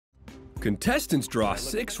Contestants draw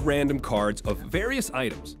 6 random cards of various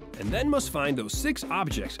items, and then must find those 6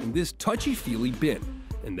 objects in this touchy-feely bin,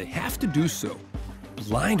 and they have to do so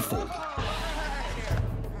blindfolded.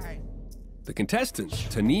 The contestants,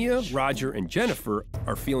 Tania, Roger, and Jennifer,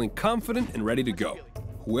 are feeling confident and ready to go.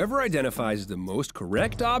 Whoever identifies the most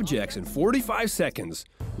correct objects in 45 seconds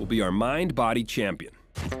will be our mind-body champion.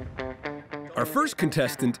 Our first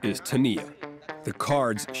contestant is Tania. The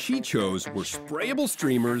cards she chose were sprayable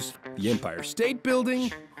streamers, the Empire State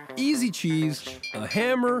Building, easy cheese, a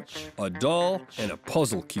hammer, a doll, and a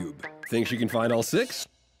puzzle cube. Think she can find all 6?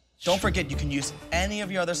 Don't forget, you can use any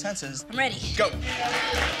of your other senses. I'm ready. Go.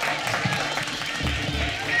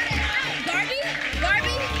 Barbie?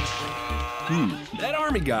 That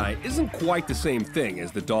army guy isn't quite the same thing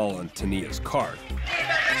as the doll on Tania's card.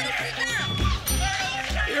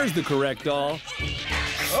 There's the correct doll.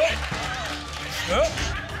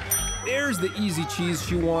 There's the easy cheese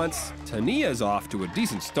she wants. Tania's off to a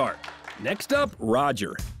decent start. Next up,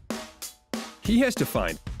 Roger. He has to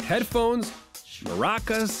find headphones,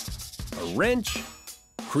 maracas, a wrench,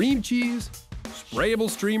 cream cheese, sprayable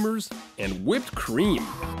streamers, and whipped cream.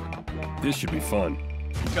 This should be fun.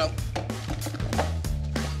 Go.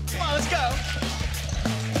 Come on, let's go.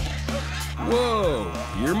 Whoa,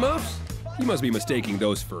 earmuffs? He must be mistaking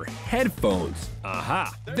those for headphones.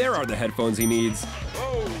 Aha, there are the headphones he needs.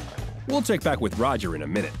 We'll check back with Roger in a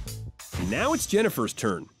minute. Now it's Jennifer's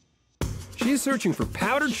turn. She's searching for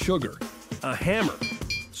powdered sugar, a hammer,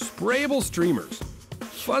 sprayable streamers,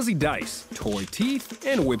 fuzzy dice, toy teeth,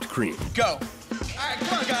 and whipped cream. Go. All right,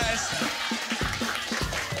 come on, guys.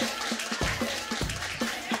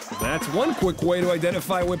 That's one quick way to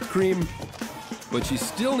identify whipped cream, but she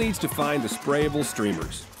still needs to find the sprayable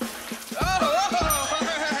streamers.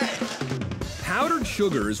 Powdered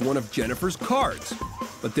sugar is one of Jennifer's cards,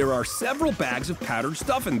 but there are several bags of powdered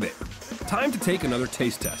stuff in there. Time to take another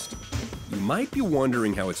taste test. You might be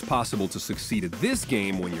wondering how it's possible to succeed at this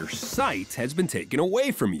game when your sight has been taken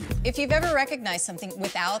away from you. If you've ever recognized something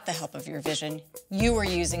without the help of your vision, you are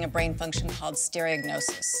using a brain function called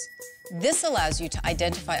stereognosis. This allows you to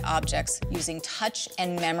identify objects using touch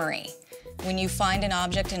and memory. When you find an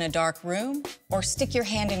object in a dark room or stick your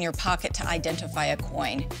hand in your pocket to identify a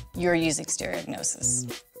coin, you're using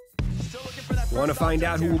stereognosis. Want to find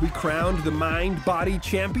out who will be crowned the mind-body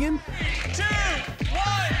champion? 3, 2,